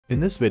In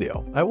this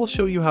video, I will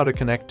show you how to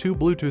connect two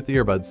Bluetooth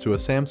earbuds to a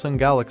Samsung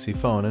Galaxy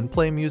phone and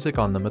play music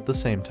on them at the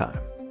same time.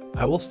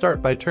 I will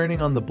start by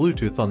turning on the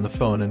Bluetooth on the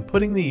phone and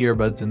putting the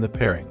earbuds in the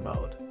pairing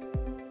mode.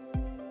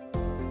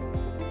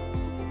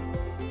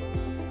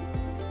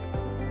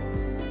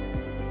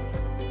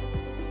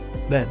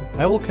 Then,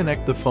 I will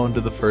connect the phone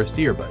to the first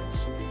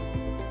earbuds.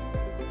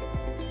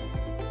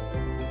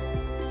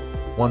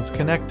 Once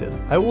connected,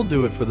 I will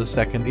do it for the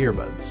second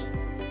earbuds.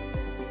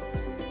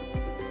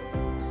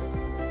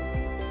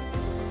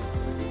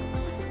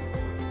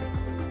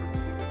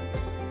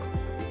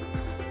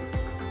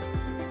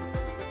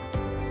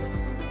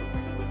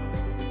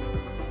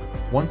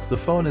 Once the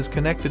phone is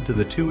connected to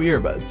the two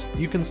earbuds,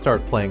 you can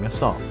start playing a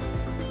song.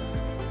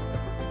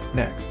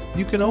 Next,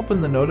 you can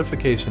open the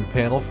notification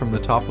panel from the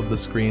top of the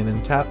screen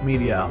and tap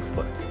Media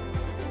Output.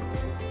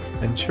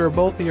 Ensure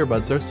both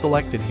earbuds are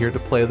selected here to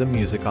play the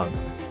music on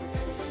them.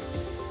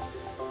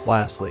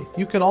 Lastly,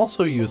 you can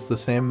also use the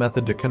same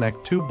method to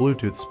connect two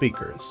Bluetooth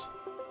speakers.